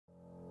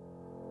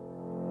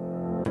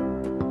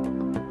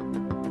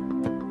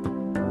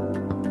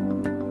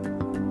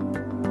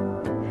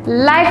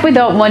Life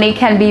without money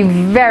can be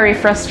very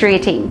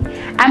frustrating.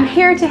 I'm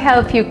here to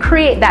help you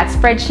create that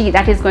spreadsheet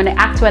that is going to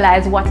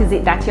actualize what is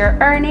it that you're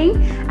earning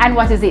and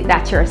what is it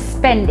that you're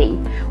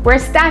spending. We're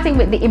starting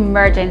with the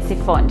emergency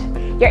fund.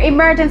 Your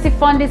emergency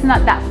fund is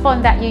not that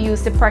fund that you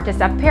use to purchase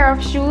a pair of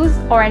shoes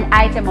or an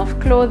item of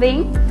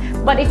clothing,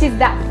 but it is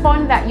that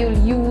fund that you'll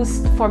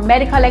use for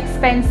medical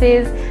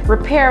expenses,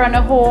 repair on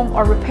a home,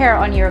 or repair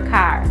on your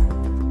car.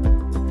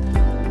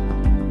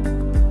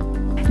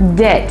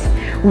 Debt.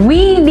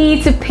 We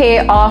need to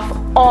pay off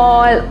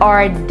all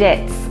our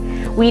debts.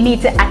 We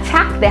need to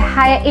attack the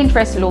higher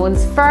interest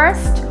loans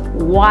first,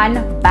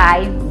 one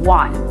by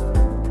one.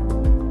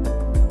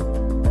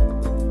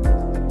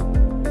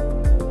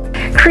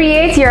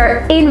 Create your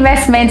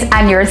investment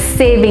and your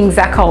savings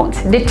account.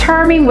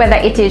 Determine whether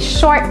it is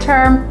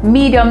short-term,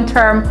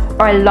 medium-term,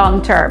 or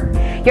long-term.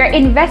 Your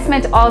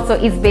investment also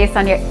is based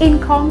on your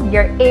income,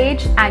 your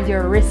age, and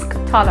your risk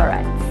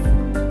tolerance.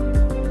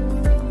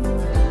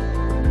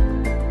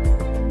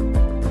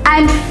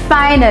 And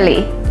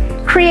finally,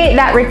 create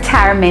that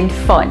retirement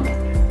fund.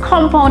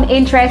 Compound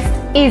interest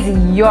is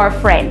your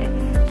friend.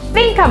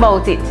 Think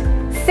about it.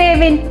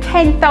 Saving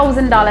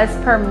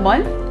 $10,000 per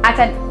month at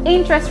an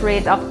interest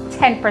rate of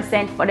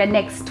 10% for the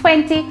next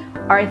 20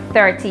 or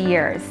 30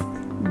 years.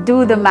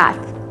 Do the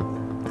math.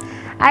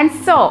 And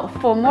so,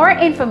 for more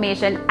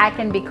information, I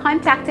can be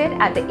contacted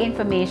at the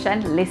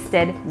information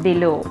listed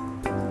below.